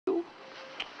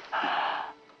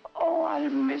I'll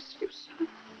miss you, son.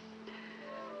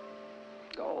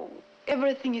 Oh,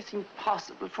 everything is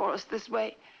impossible for us this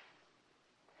way.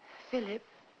 Philip,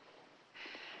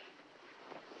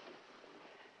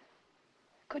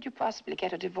 could you possibly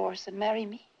get a divorce and marry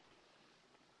me?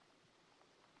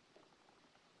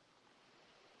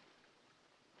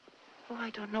 Oh, I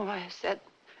don't know why I said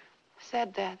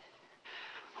that.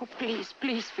 Oh, please,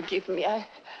 please forgive me. I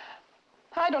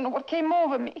don't know what came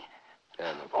over me.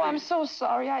 Anna, oh, I'm so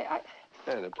sorry. Anna,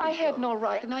 please I had don't. no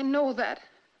right, and I know that.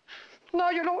 Now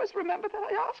you'll always remember that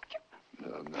I asked you.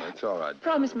 No, it's all right.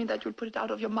 Promise me that you'll put it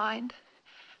out of your mind.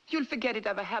 You'll forget it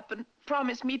ever happened.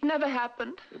 Promise me it never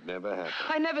happened. It never happened.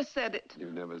 I never said it.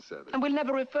 You never said it. And we'll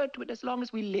never refer to it as long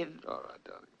as we live. All right,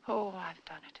 darling. Oh, I've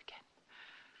done it again.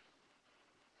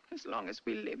 As long as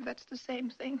we live, that's the same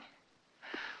thing.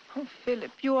 Oh,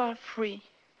 Philip, you are free.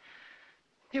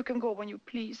 You can go when you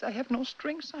please. I have no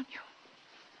strings on you.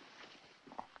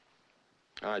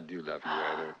 I do love you,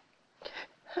 Anna.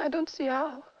 I don't see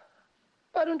how.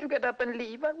 Why don't you get up and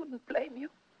leave? I wouldn't blame you.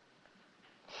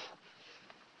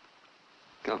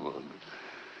 Come on.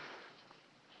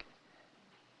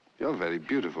 You're very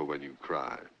beautiful when you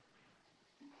cry.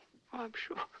 Oh, I'm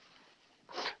sure.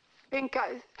 Pink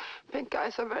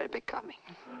eyes are very becoming.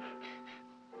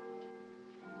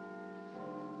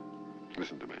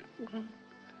 Listen to me.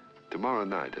 Tomorrow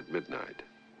night at midnight,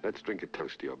 let's drink a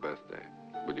toast to your birthday.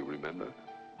 Will you remember?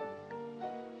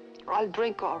 I'll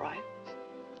drink, all right.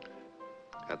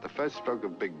 At the first stroke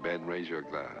of Big Ben, raise your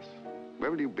glass.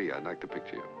 Where will you be? I'd like to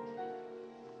picture you.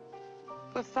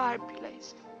 The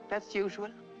fireplace. That's usual.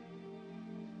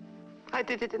 I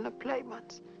did it in a play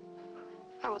once.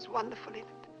 I was wonderful in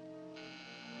it.